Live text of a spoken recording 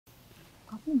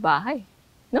bahay.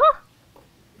 No?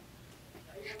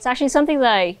 It's actually something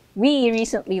that we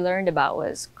recently learned about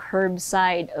was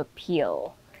curbside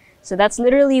appeal. So that's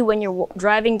literally when you're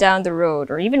driving down the road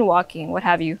or even walking, what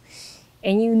have you,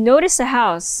 and you notice a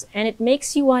house and it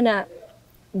makes you wanna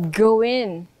go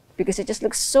in because it just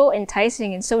looks so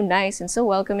enticing and so nice and so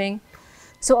welcoming,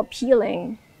 so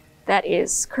appealing. That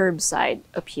is curbside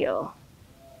appeal.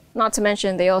 Not to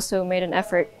mention, they also made an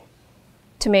effort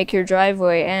to make your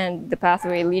driveway and the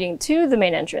pathway leading to the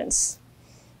main entrance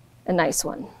a nice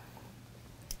one.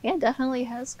 Yeah, definitely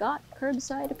has got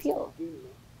curbside appeal.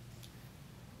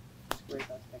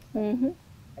 Mm-hmm. All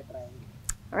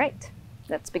right,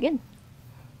 let's begin.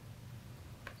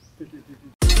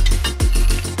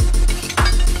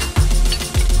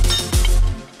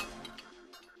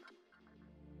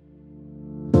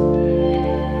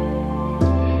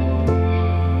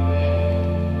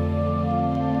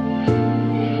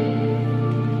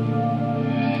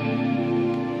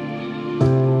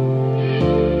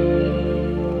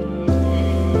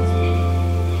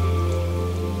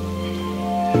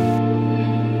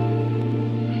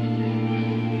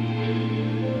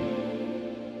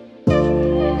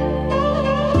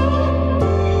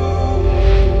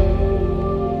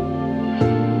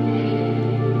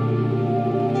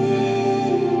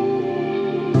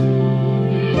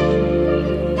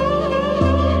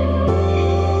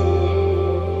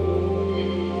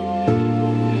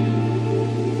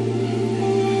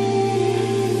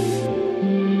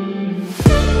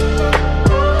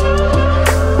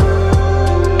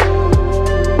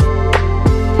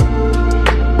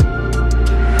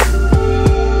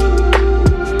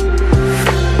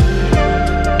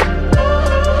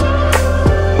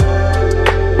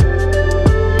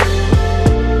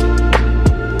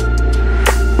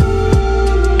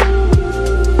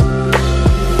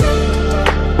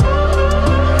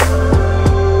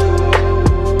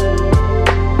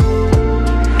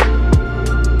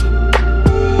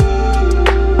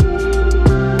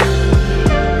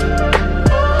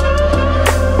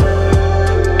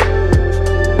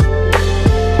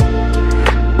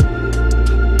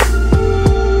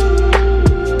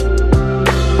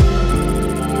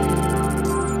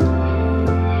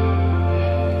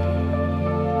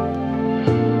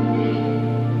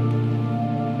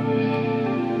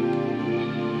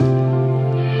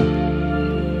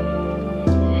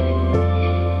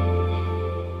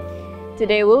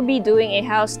 Today we'll be doing a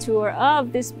house tour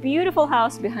of this beautiful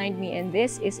house behind me, and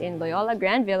this is in Loyola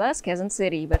Grand Villas, Quezon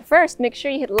City. But first, make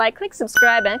sure you hit like, click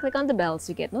subscribe, and click on the bell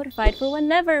so you get notified for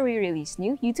whenever we release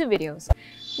new YouTube videos.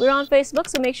 We're on Facebook,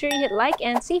 so make sure you hit like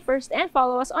and see first, and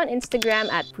follow us on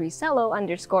Instagram at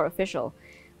Presello_official.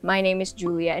 My name is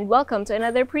Julia, and welcome to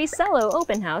another Presello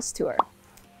open house tour.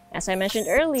 As I mentioned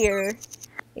earlier,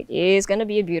 it is gonna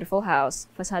be a beautiful house.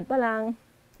 Facade pa lang,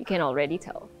 you can already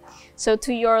tell. So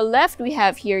to your left, we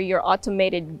have here your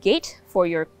automated gate for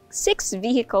your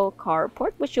 6-vehicle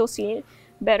carport, which you'll see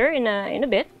better in a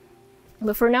bit.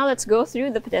 But for now, let's go through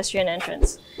the pedestrian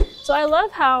entrance. So I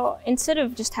love how instead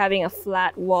of just having a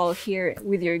flat wall here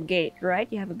with your gate, right?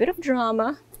 You have a bit of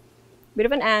drama, a bit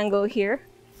of an angle here,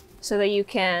 so that you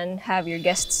can have your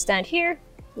guests stand here,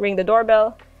 ring the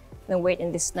doorbell, then wait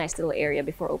in this nice little area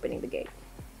before opening the gate.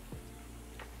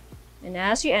 And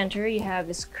as you enter, you have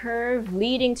this curve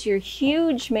leading to your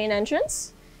huge main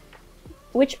entrance,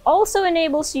 which also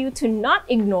enables you to not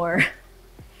ignore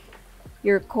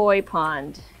your koi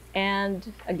pond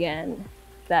and, again,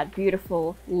 that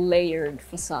beautiful layered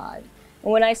facade.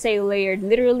 And when I say layered,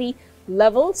 literally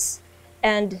levels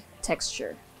and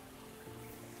texture.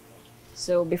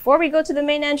 So before we go to the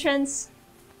main entrance,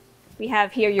 we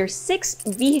have here your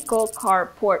 6-vehicle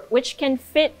carport, which can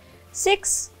fit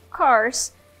 6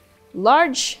 cars,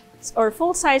 large or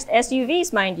full-sized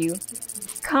SUVs, mind you,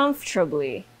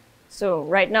 comfortably. So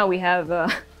right now we have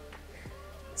a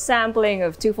sampling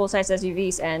of 2 full-size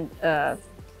SUVs and a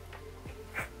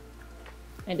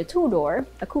 2-door,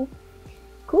 a coupe.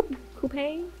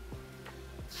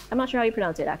 I'm not sure how you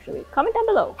pronounce it actually. Comment down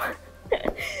below.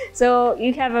 So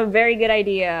you have a very good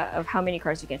idea of how many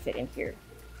cars you can fit in here.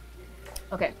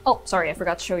 Okay, oh, sorry, I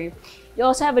forgot to show you. You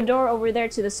also have a door over there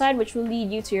to the side, which will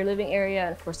lead you to your living area.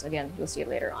 And of course, again, you'll see it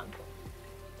later on.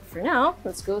 For now,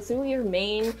 let's go through your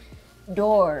main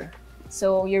door.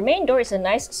 So your main door is a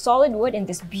nice solid wood in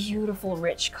this beautiful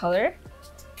rich color,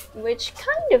 which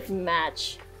kind of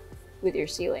match with your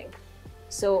ceiling.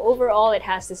 So overall, it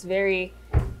has this very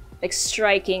like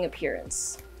striking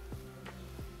appearance.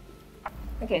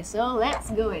 Okay, so let's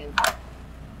go in.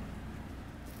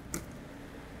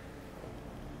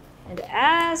 And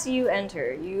as you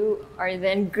enter, you are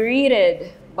then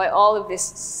greeted by all of this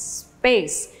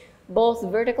space both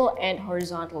vertical and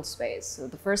horizontal space. So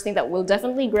the first thing that will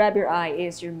definitely grab your eye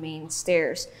is your main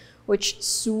stairs, which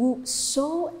swoop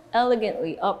so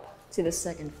elegantly up to the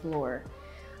second floor.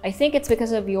 I think it's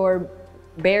because of your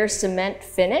bare cement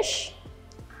finish,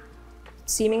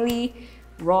 seemingly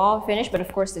raw finish, but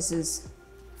of course this is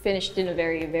finished in a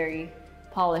very, very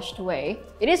polished way.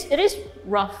 It is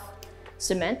rough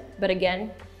cement, but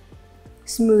again,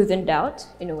 smoothened out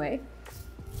in a way.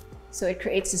 So it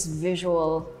creates this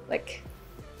visual like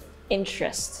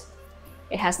interest.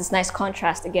 It has this nice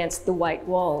contrast against the white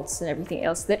walls and everything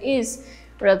else that is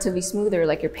relatively smoother,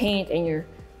 like your paint and your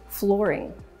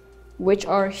flooring, which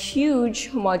are huge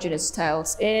homogeneous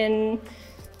tiles in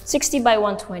 60 by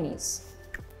 120s.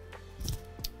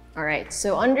 All right,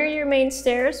 so under your main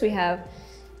stairs, we have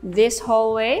this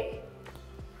hallway,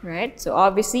 right? So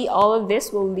obviously all of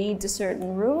this will lead to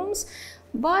certain rooms,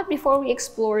 but before we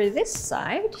explore this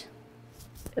side,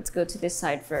 let's go to this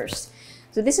side first.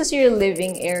 So this is your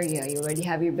living area. You already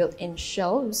have your built-in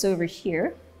shelves over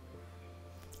here.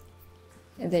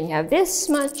 And then you have this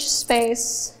much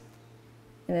space.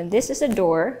 And then this is a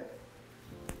door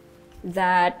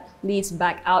that leads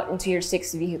back out into your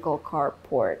 6-vehicle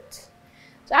carport.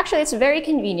 So actually it's very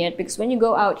convenient because when you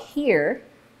go out here,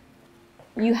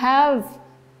 you have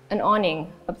an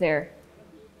awning up there.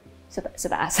 Sa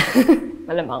taas.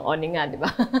 Malamang awning nga, di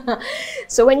ba?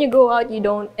 So when you go out, you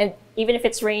don't, and even if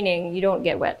it's raining, you don't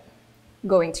get wet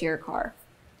going to your car.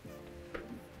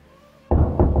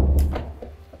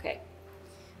 Okay.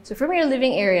 So from your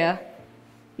living area,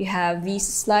 you have these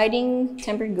sliding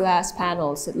tempered glass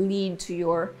panels that lead to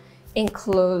your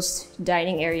enclosed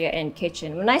dining area and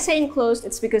kitchen. When I say enclosed,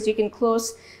 it's because you can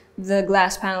close the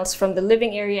glass panels from the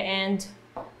living area and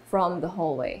from the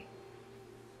hallway,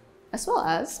 as well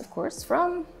as, of course,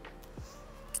 from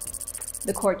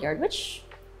the courtyard, which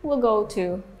we'll go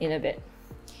to in a bit.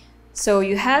 So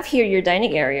you have here your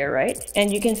dining area, right?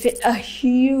 And you can fit a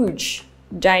huge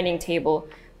dining table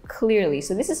clearly.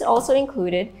 So this is also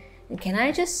included. And can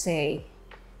I just say,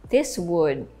 this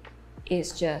wood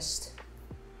is just...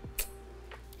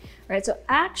 Right, so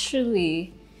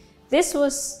actually, this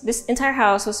entire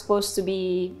house was supposed to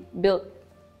be built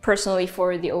personally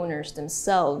for the owners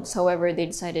themselves. However, they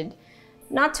decided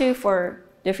not to for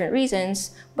different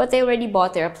reasons, but they already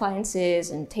bought their appliances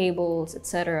and tables,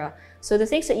 etc. So the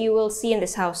things that you will see in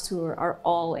this house tour are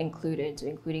all included, so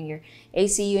including your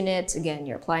AC units, again,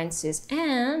 your appliances,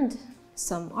 and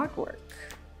some artwork.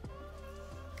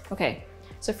 Okay,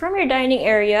 so from your dining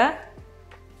area,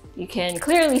 you can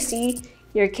clearly see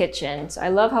your kitchen. So I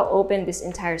love how open this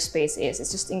entire space is.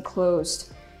 It's just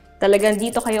enclosed. Talagang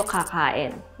dito kayo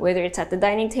kakain, whether it's at the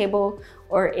dining table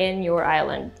or in your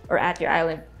island, or at your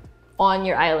island, on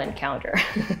your island counter.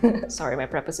 Sorry, my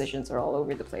prepositions are all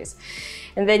over the place.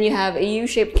 And then you have a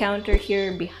U-shaped counter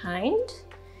here behind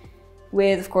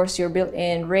with, of course, your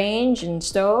built-in range and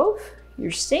stove,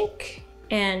 your sink,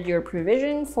 and your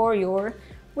provision for your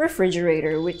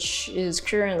refrigerator, which is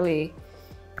currently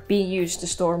being used to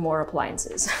store more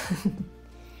appliances.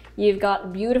 You've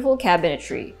got beautiful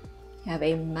cabinetry. You have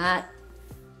a matte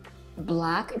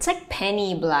black, it's like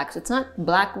penny black, so it's not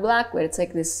black, but it's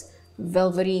like this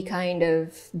velvety kind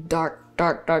of dark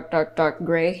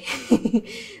gray.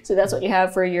 So that's what you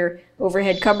have for your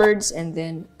overhead cupboards, and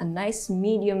then a nice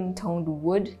medium toned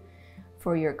wood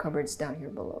for your cupboards down here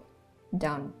below.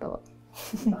 Down below.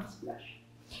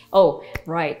 Oh,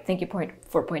 right. Thank you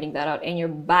for pointing that out. And your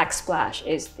backsplash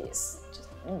is this just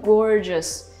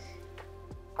gorgeous,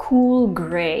 cool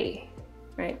gray,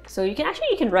 right? So you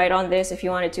can write on this if you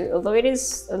wanted to, although it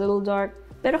is a little dark.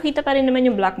 Pero kita pa rin naman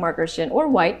yung black markers yan, or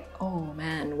white. Oh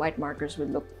man, white markers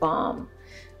would look bomb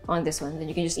on this one. Then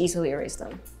you can just easily erase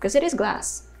them because it is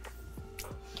glass.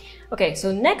 Okay,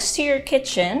 so next to your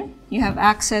kitchen, you have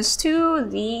access to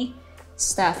the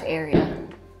staff area.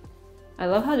 I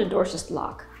love how the doors just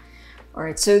lock. All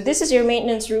right, so this is your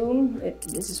maintenance room.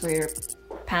 This is where your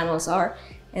panels are.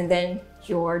 And then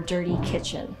your dirty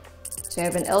kitchen. So you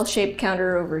have an L-shaped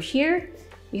counter over here.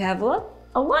 You have a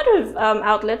lot of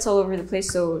outlets all over the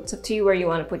place. So it's up to you where you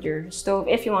want to put your stove.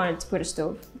 If you wanted to put a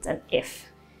stove, it's an if.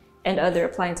 And other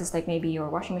appliances like maybe your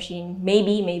washing machine,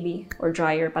 maybe, or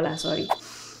dryer pala, sorry.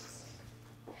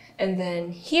 And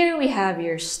then here we have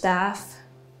your staff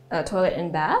toilet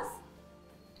and bath.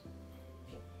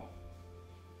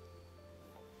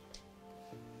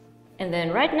 And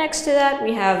then right next to that,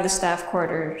 we have the staff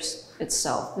quarters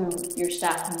itself, your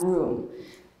staff room.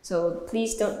 So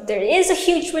please don't, there is a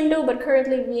huge window, but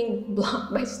currently being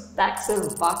blocked by stacks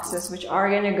of boxes, which are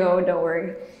gonna go, don't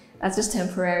worry. That's just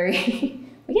temporary.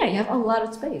 But yeah, you have a lot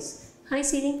of space. High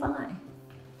seating, fine.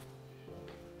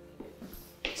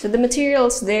 So the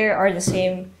materials there are the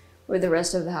same with the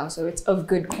rest of the house, so it's of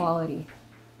good quality.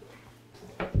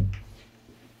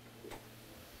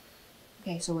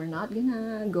 Okay, so we're not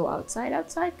gonna go outside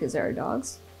because there are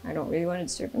dogs. I don't really want to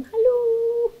disturb them.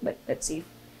 Hello! But let's see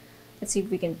if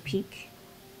we can peek.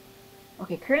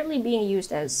 Okay, currently being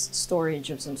used as storage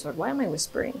of some sort. Why am I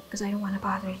whispering? Because I don't want to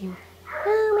bother you.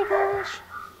 Oh my gosh!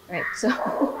 Alright,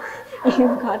 so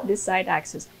you've got this side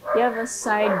access. You have a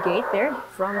side gate there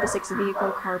from the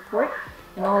 6-vehicle carport.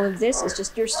 And all of this is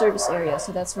just your service area.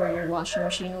 So that's where your washing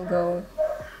machine will go,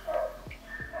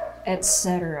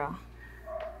 etc.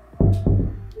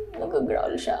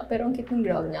 Nag-growl siya, pero ang cute ng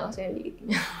growl niya kasi ang liit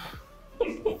niya.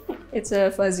 It's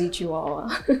a fuzzy chihuahua.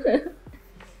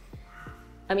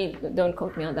 I mean, don't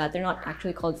quote me on that. They're not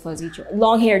actually called fuzzy chihuahuas.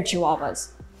 Long-haired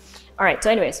chihuahuas. Alright,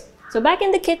 so anyways. So back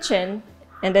in the kitchen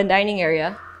and then dining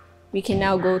area, we can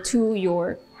now go to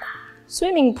your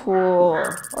swimming pool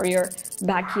or your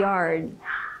backyard.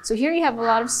 So here you have a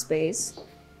lot of space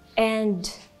and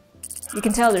you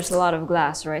can tell there's a lot of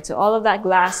glass, right? So all of that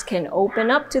glass can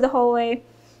open up to the hallway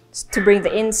to bring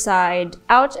the inside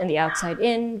out and the outside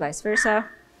in, vice versa.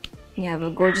 You have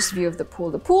a gorgeous view of the pool.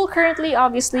 The pool currently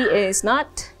obviously is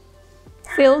not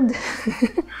filled,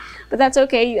 but that's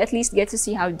okay. You at least get to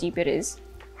see how deep it is.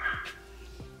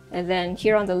 And then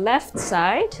here on the left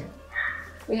side,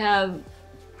 we have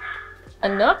a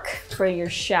nook for your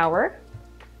shower.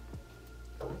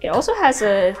 It also has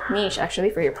a niche actually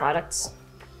for your products.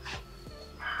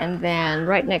 And then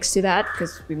right next to that,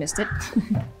 because we missed it,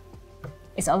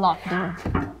 is a locked door.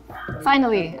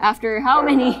 Finally, after how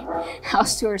many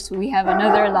house tours, we have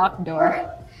another locked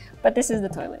door. But this is the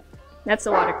toilet. That's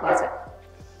the water closet.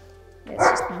 Let's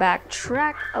just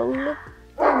backtrack a little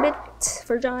bit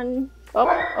for John.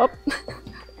 Oh.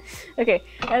 Okay,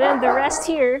 and then the rest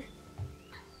here.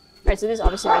 Right, so this is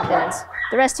obviously maintenance.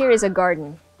 The rest here is a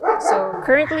garden. So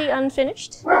currently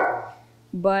unfinished,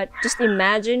 but just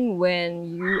imagine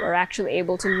when you are actually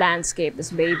able to landscape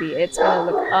this baby. It's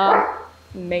gonna look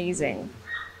amazing.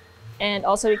 And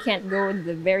also you can't go in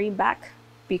the very back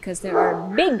because there are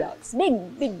big dogs,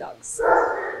 big dogs.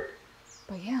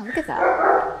 But yeah, look at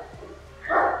that.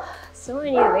 So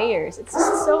many layers. It's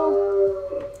just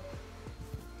so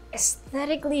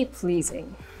aesthetically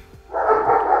pleasing.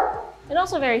 And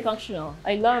also very functional.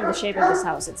 I love the shape of this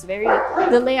house.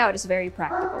 The layout is very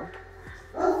practical.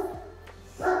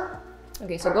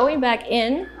 Okay, so going back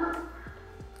in,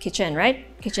 kitchen, right?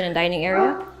 Kitchen and dining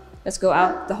area. Let's go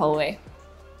out the hallway.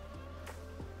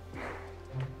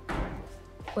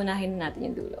 Unahin natin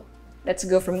yung dulo. Let's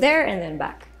go from there and then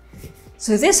back.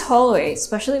 So this hallway,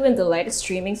 especially when the light is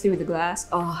streaming through the glass,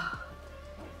 oh,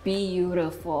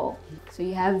 beautiful. So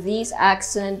you have these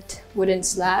accent wooden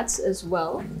slats as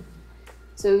well.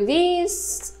 So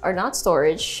these are not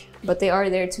storage, but they are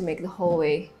there to make the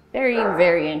hallway very,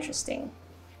 very interesting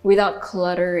without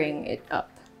cluttering it up.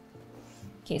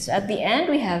 Okay, so at the end,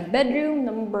 we have bedroom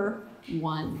number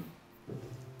 1.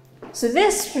 So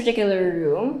this particular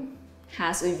room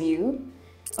has a view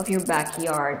of your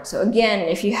backyard. So again,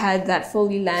 if you had that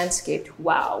fully landscaped,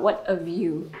 wow, what a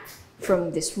view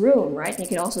from this room, right? And you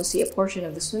can also see a portion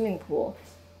of the swimming pool.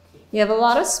 You have a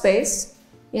lot of space.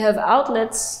 You have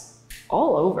outlets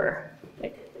all over,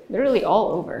 like literally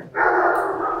all over.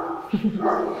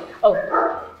 Oh,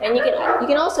 and you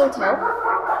can also tell,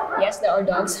 yes, there are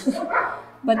dogs,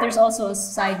 but there's also a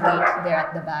side gate there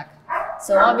at the back.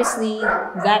 So obviously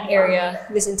that area,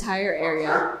 this entire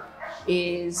area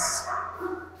is,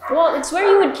 well, it's where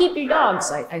you would keep your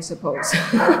dogs, I suppose.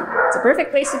 It's a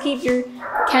perfect place to keep your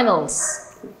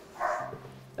kennels.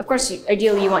 Of course,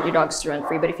 ideally you want your dogs to run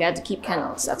free, but if you had to keep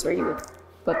kennels, that's where you would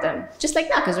put them. Just like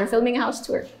that, because we're filming a house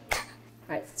tour.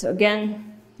 Alright, so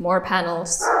again, more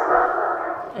panels.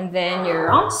 And then your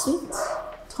ensuite,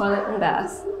 toilet and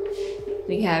bath.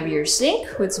 We have your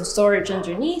sink with some storage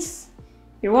underneath,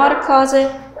 your water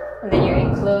closet, and then your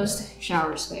enclosed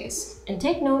shower space. And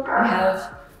take note, we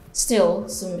have still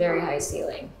some very high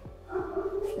ceiling.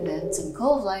 And then some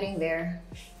cove lighting there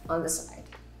on the side.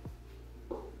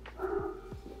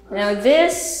 Now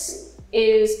this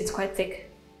is, it's quite thick,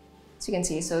 as you can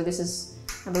see. So this is,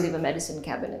 I believe, a medicine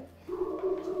cabinet.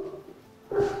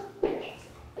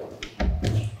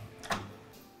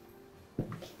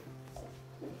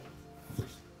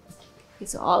 Okay,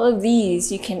 so all of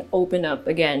these you can open up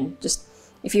again. Just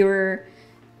if you were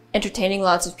entertaining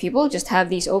lots of people, just have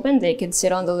these open. They can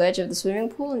sit on the ledge of the swimming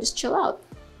pool and just chill out.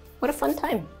 What a fun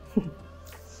time.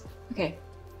 Okay,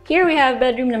 here we have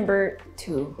bedroom number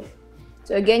 2.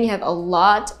 So again, you have a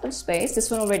lot of space.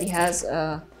 This one already has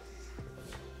a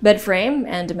bed frame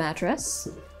and a mattress.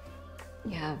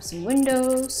 You have some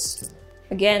windows,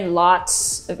 Again,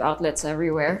 lots of outlets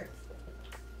everywhere.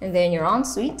 And then your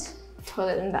ensuite,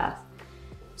 toilet and bath.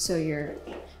 So your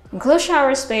enclosed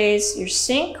shower space, your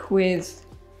sink with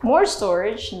more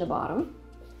storage in the bottom.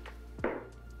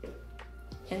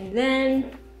 And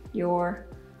then your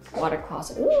water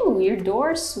closet. Ooh, your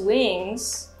door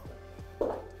swings.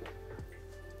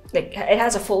 Like, it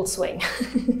has a full swing.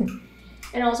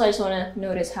 And also I just want to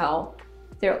notice how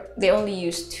they only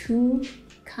use two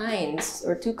kinds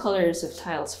or two colors of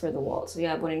tiles for the walls. So you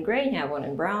have one in gray and you have one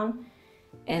in brown.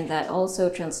 And that also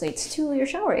translates to your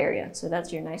shower area. So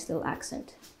that's your nice little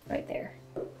accent right there.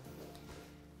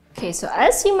 Okay, so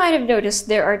as you might have noticed,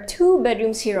 there are two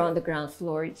bedrooms here on the ground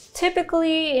floor.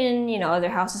 Typically in, other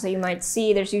houses that you might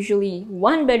see, there's usually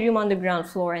one bedroom on the ground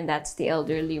floor and that's the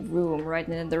elderly room, right?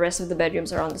 And then the rest of the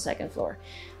bedrooms are on the second floor.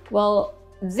 Well,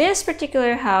 this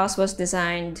particular house was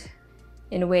designed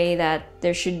in a way that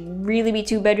there should really be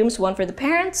two bedrooms, one for the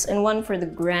parents and one for the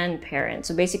grandparents.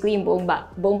 So basically, yung buong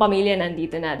pamilya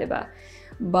nandito na, diba?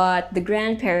 But the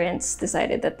grandparents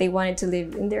decided that they wanted to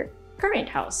live in their current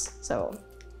house. So,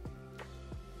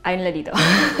 ayun la dito.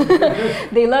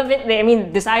 They love it. I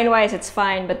mean, design-wise, it's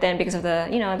fine. But then because of the,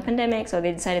 the pandemic, so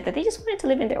they decided that they just wanted to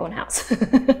live in their own house.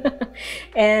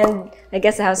 And I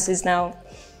guess the house is now,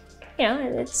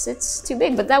 it's too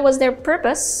big. But that was their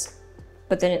purpose.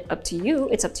 But then it's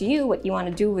up to you what you want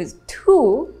to do with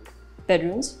two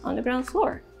bedrooms on the ground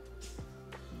floor.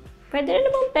 Pwede rin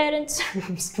namang parents'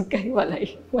 rooms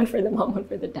magkahiwalay. One for the mom, one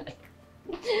for the dad.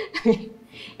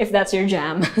 If that's your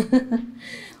jam.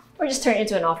 Or just turn it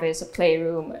into an office, a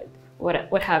playroom,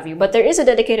 what have you. But there is a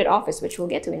dedicated office, which we'll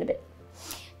get to in a bit.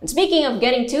 And speaking of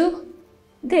getting to,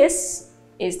 this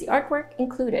is the artwork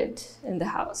included in the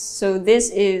house. So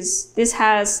this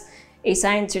has a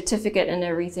signed certificate and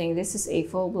everything. This is a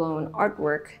full-blown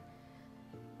artwork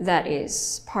that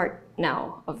is part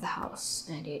now of the house,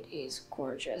 and it is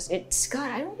gorgeous. It's got,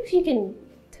 I don't know if you can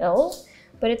tell,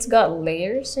 but it's got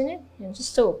layers in it, and it's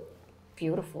just so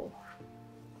beautiful.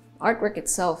 Artwork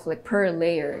itself, like per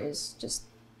layer, is just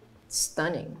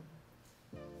stunning.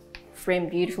 Framed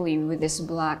beautifully with this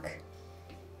black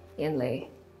inlay.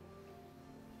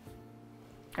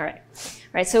 All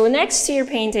right, so next to your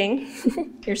painting,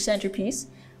 your centerpiece,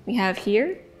 we have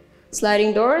here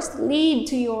sliding doors that lead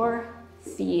to your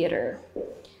theater.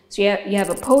 So you have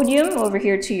a podium over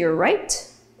here to your right,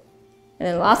 and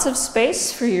then lots of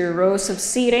space for your rows of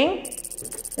seating.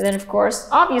 And then of course,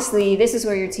 obviously, this is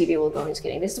where your TV will go. I'm just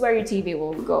kidding. This is where your TV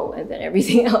will go, and then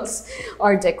everything else,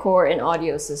 our decor and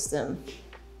audio system.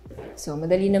 So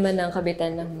madali naman ang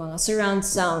kabitan ng mga surround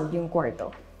sound yung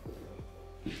kwarto.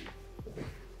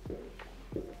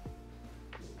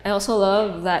 I also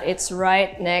love that it's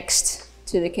right next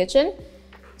to the kitchen.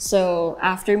 So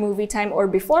after movie time or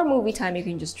before movie time, you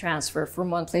can just transfer from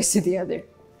one place to the other.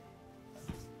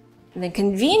 And then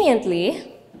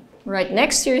conveniently, right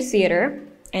next to your theater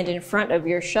and in front of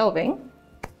your shelving,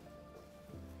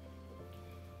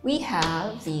 we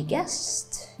have the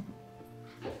guest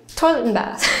toilet and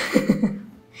bath.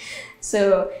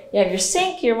 So you have your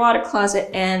sink, your water closet,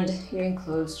 and your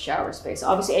enclosed shower space.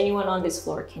 Obviously, anyone on this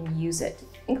floor can use it,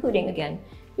 including, again,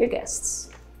 your guests.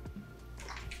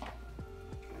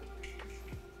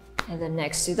 And then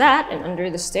next to that, and under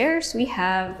the stairs, we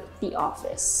have the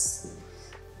office.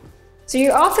 So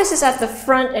your office is at the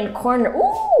front and corner.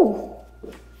 Ooh!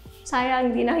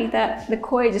 Sayang, di nakita. The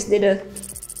koi just did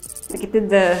it did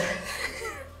the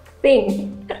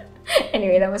thing.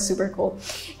 Anyway, that was super cool.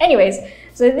 Anyways,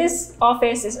 so this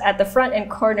office is at the front and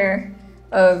corner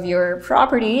of your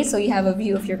property. So you have a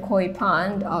view of your koi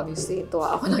pond. Obviously,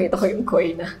 tuwa ako nakita ko yung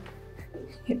koi na.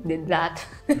 It did that.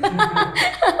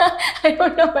 I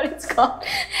don't know what it's called.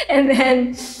 And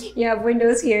then you have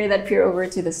windows here that peer over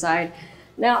to the side.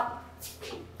 Now,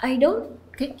 I don't...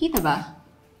 Kita ba?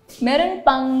 Meron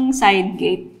pang side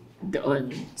gate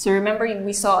doon. So remember,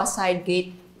 we saw a side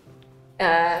gate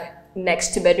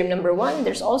next to bedroom number 1.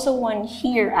 There's also one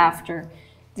here after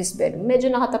this bedroom.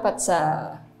 Medyo nakatapat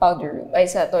sa powder room, ay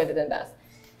sa toilet and bath.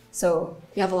 So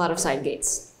you have a lot of side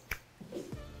gates.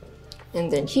 And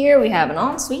then here we have an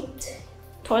ensuite,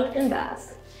 toilet and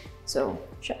bath. So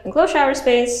enclosed shower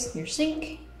space, your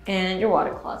sink, and your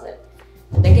water closet.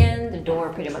 And again, the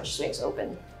door pretty much swings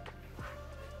open.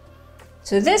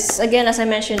 So this, again, as I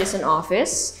mentioned, is an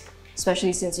office,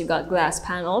 especially since you've got glass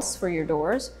panels for your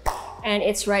doors. And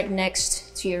it's right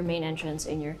next to your main entrance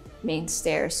and your main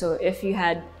stairs. So if you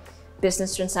had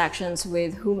business transactions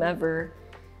with whomever,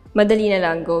 madali na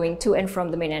lang going to and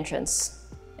from the main entrance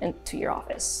and to your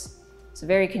office. It's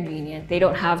very convenient. They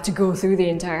don't have to go through the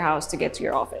entire house to get to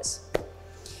your office.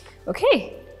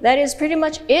 Okay, that is pretty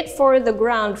much it for the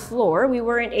ground floor. We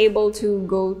weren't able to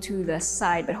go to the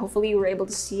side, but hopefully you were able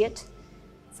to see it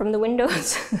from the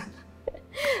windows.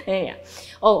 And yeah.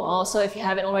 Oh, also, if you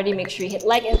haven't already, make sure you hit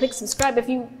like and click subscribe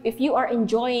if you are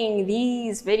enjoying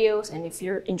these videos, and if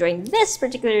you're enjoying this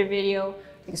particular video,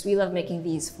 because we love making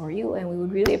these for you, and we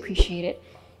would really appreciate it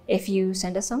if you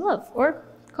send us some love or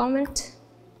comment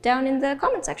down in the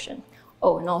comment section.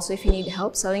 Oh, and also if you need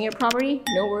help selling your property,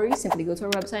 no worries, simply go to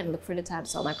our website and look for the tab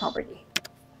Sell My Property.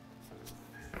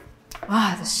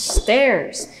 Ah, the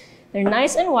stairs. They're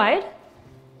nice and wide.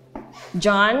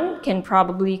 John can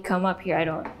probably come up here. I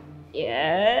don't.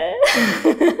 Yeah.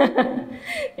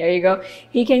 There you go.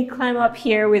 He can climb up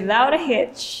here without a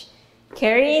hitch,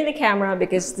 carrying the camera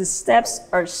because the steps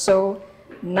are so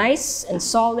nice and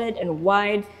solid and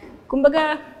wide.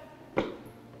 Kumbaga,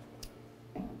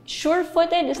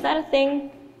 sure-footed, is that a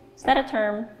thing? Is that a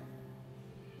term?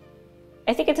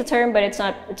 I think it's a term, but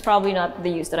it's probably not the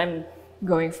use that I'm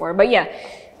going for. But yeah,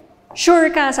 sure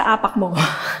ka sa apak mo.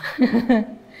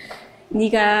 Hindi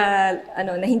ka,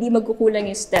 na hindi magkukulang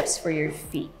yung steps for your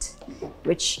feet,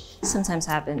 which sometimes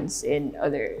happens in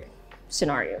other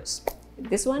scenarios.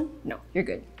 This one? No, you're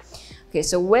good. Okay,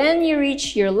 so when you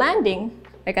reach your landing,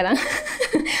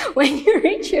 when you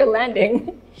reach your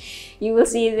landing, you will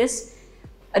see this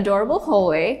adorable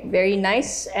hallway, very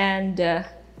nice and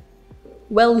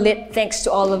well lit thanks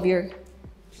to all of your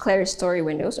clerestory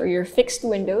windows or your fixed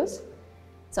windows.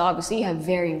 So obviously you have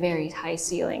very, very high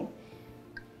ceiling,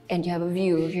 and you have a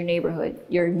view of your neighborhood,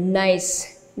 your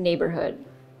nice neighborhood.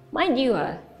 Mind you,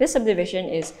 this subdivision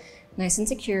is nice and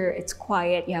secure, it's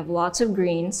quiet, you have lots of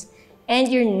greens, and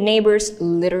your neighbors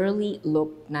literally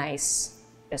look nice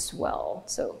as well.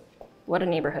 So what a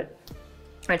neighborhood.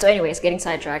 All right, so anyways, getting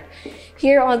sidetracked.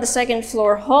 Here on the second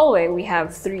floor hallway, we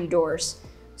have 3 doors.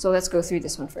 So let's go through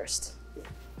this one first.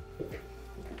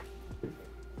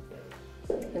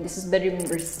 And this is bedroom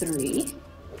number 3.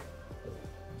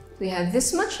 We have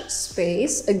this much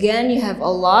space. Again, you have a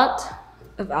lot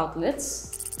of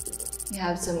outlets. You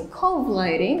have some cove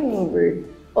lighting over.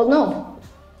 Oh no,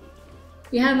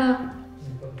 you have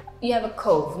a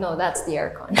cove. No, that's the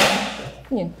aircon.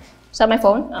 Is that my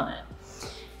phone? Oh,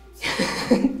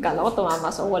 kala ko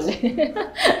tumama sa wall.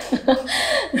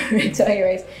 Right, so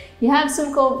anyways, you have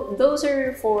some cove. Those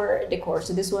are for decor.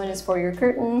 So this one is for your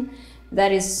curtain.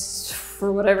 That is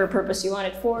for whatever purpose you want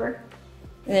it for.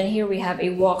 And then here we have a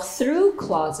walk-through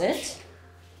closet.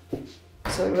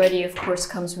 So it already, of course,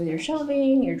 comes with your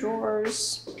shelving, your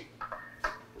drawers.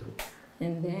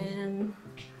 And then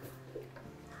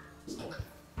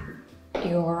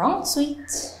your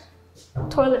ensuite,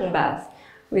 toilet and bath.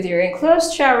 With your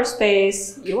enclosed shower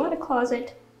space, your water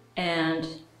closet, and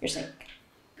your sink.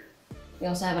 We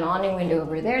also have an awning window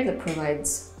over there that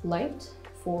provides light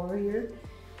for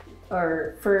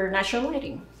for natural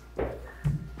lighting.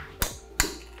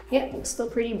 Yeah, it's still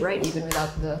pretty bright even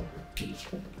without the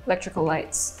electrical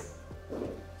lights.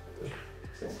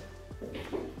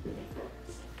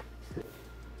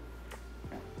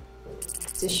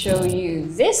 To show you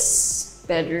this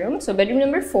bedroom, so bedroom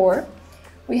number 4,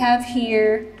 we have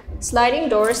here sliding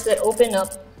doors that open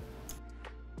up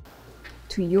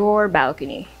to your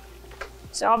balcony.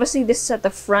 So obviously this is at the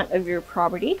front of your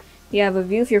property. You have a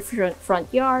view of your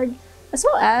front yard as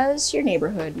well as your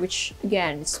neighborhood, which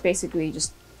again, is basically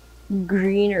just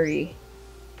greenery.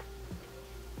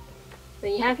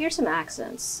 Then you have here some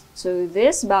accents. So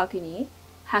this balcony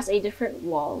has a different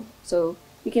wall. So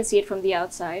you can see it from the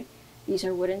outside. These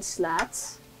are wooden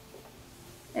slats.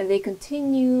 And they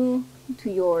continue to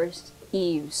your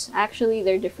eaves. Actually,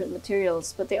 they're different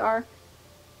materials, but they are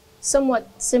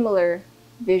somewhat similar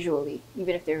visually,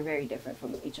 even if they're very different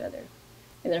from each other.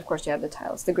 And then of course you have the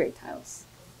tiles, the gray tiles.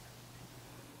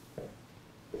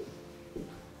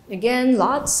 Again,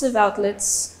 lots of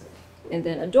outlets, and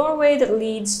then a doorway that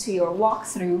leads to your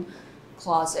walk-through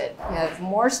closet. You have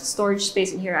more storage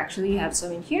space in here. Actually, you have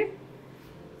some in here,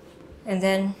 and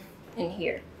then in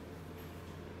here.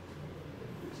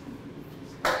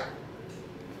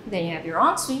 Then you have your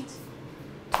ensuite,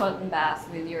 toilet and bath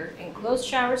with your enclosed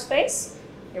shower space,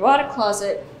 your water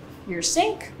closet, your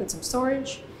sink with some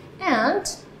storage,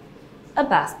 and a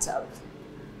bathtub.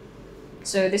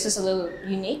 So this is a little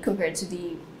unique compared to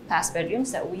the past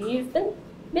bedrooms that we've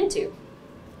been to.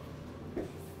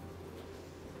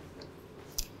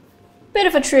 Bit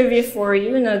of a trivia for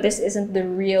you. No, this isn't the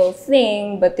real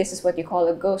thing, but this is what you call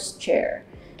a ghost chair.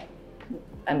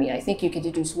 I mean, I think you can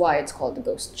deduce why it's called the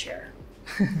ghost chair.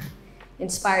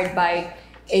 Inspired by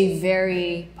a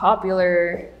very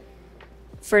popular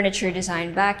furniture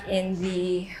design back in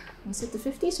the, was it the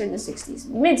 50s or the 60s?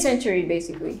 Mid-century,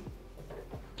 basically.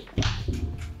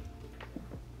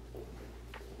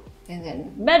 And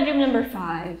then bedroom number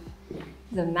 5,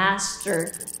 the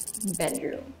master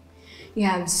bedroom. You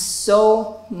have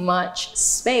so much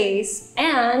space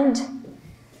and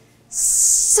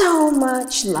so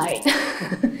much light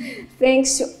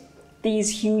thanks to these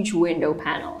huge window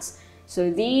panels.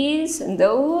 So these and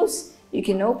those you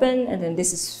can open, and then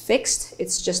this is fixed.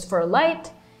 It's just for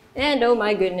light. And oh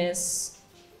my goodness,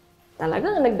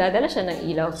 talagang nagdadala siya ng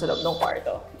ilaw sa loob ng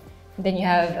kwarto. And then you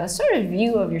have a sort of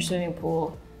view of your swimming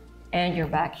pool and your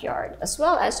backyard, as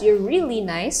well as your really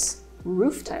nice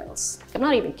roof tiles. I'm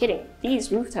not even kidding.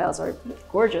 These roof tiles are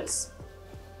gorgeous.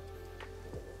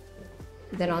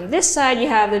 Then on this side, you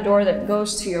have the door that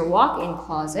goes to your walk-in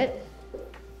closet.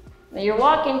 Now your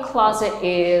walk-in closet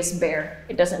is bare.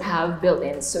 It doesn't have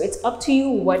built-ins, so it's up to you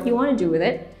what you want to do with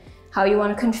it, how you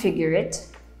want to configure it.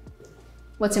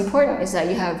 What's important is that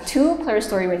you have 2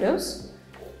 clerestory windows,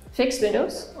 fixed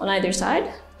windows on either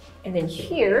side. And then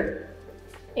here,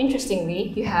 interestingly,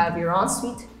 you have your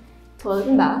ensuite toilet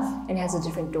and bath, and it has a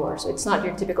different door. So it's not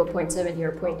your typical 0.70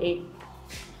 or 0.8,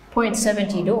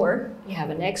 0.70 door. You have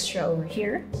an extra over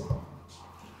here.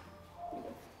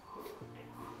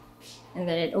 And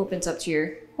then it opens up to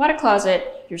your water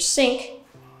closet, your sink,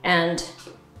 and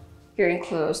your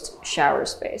enclosed shower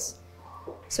space.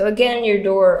 So again, your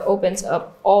door opens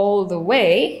up all the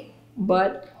way,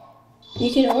 but you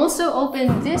can also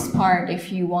open this part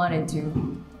if you wanted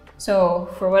to. So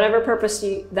for whatever purpose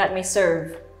that may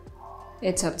serve,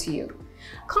 it's up to you.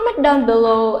 Comment down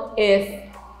below if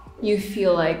you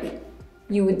feel like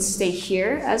you would stay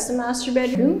here as the master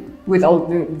bedroom with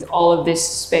all of this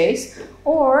space,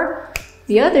 or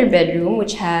the other bedroom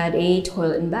which had a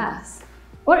toilet and bath.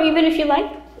 Or even if you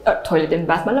like toilet and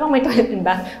bath, malamang may toilet and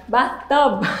bath,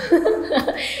 bathtub.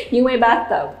 Yung may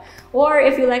bathtub. Or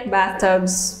if you like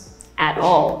bathtubs at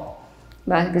all.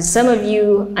 Because some of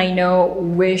you, I know,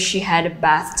 wish you had a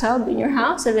bathtub in your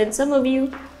house, and then some of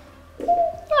you,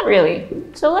 not really.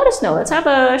 So let us know. Let's have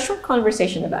a short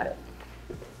conversation about it.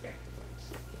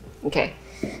 Okay,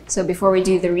 so before we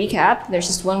do the recap, there's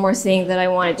just one more thing that I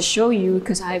wanted to show you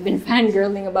because I've been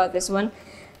fangirling about this one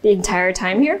the entire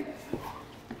time here.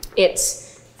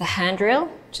 It's the handrail,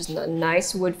 which is a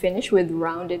nice wood finish with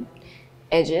rounded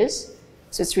edges.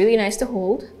 So it's really nice to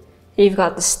hold. You've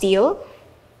got the steel,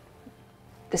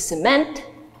 the cement,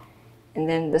 and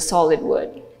then the solid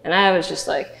wood. And I was just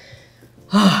like,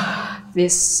 oh,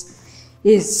 this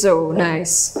is so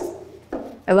nice.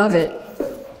 I love it.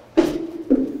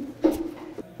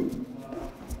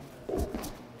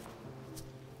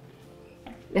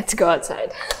 Let's go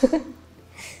outside.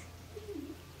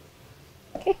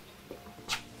 Okay.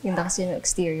 Ganda kasi yung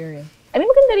exterior eh. I mean,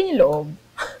 maganda rin yung loob.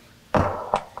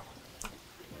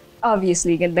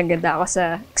 Obviously, gandang-ganda ako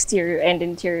sa exterior and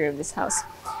interior of this house.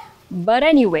 But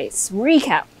anyways,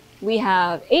 recap. We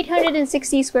have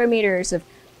 860 square meters of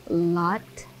lot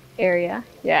area.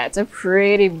 Yeah, it's a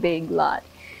pretty big lot.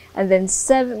 And then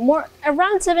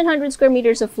around 700 square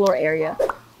meters of floor area.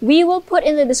 We will put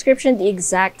in the description the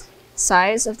exact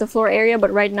size of the floor area, but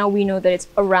right now we know that it's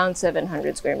around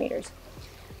 700 square meters.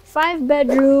 5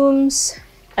 bedrooms,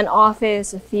 an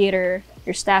office, a theater,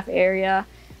 your staff area,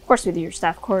 of course with your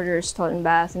staff quarters, toilet and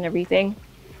bath and everything.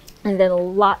 And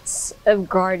then lots of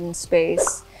garden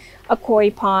space, a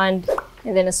koi pond,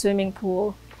 and then a swimming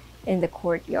pool in the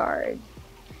courtyard.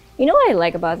 You know what I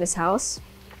like about this house?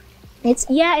 It's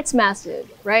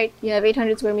massive, right? You have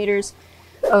 800 square meters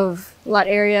of lot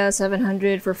area,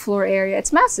 700 for floor area.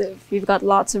 It's massive. You've got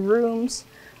lots of rooms,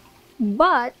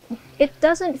 but it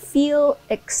doesn't feel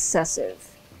excessive.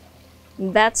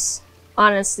 That's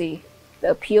honestly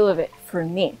the appeal of it for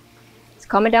me. So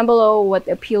comment down below what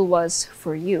the appeal was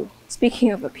for you.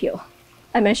 Speaking of appeal,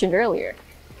 I mentioned earlier,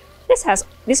 this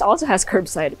also has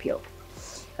curbside appeal.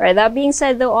 All right, that being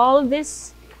said though, all of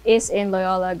this is in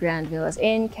Loyola Grand Villas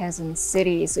in Quezon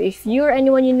City. So if you or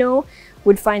anyone you know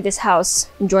would find this house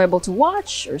enjoyable to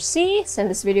watch or see, send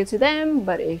this video to them.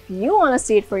 But if you want to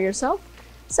see it for yourself,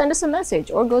 send us a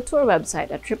message or go to our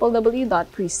website at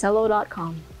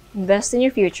www.presello.com. Invest in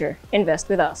your future. Invest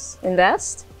with us.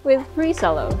 Invest with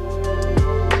Presello.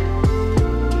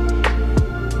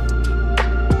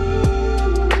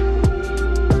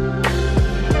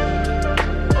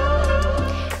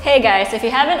 Hey guys, if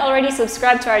you haven't already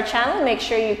subscribed to our channel, make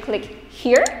sure you click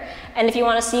here. And if you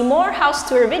want to see more house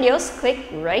tour videos, click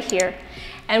right here.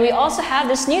 And we also have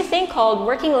this new thing called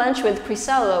Working Lunch with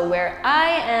Presello, where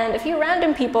I and a few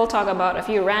random people talk about a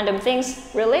few random things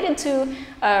related to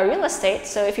real estate.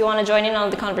 So if you want to join in on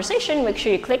the conversation, make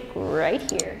sure you click right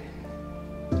here.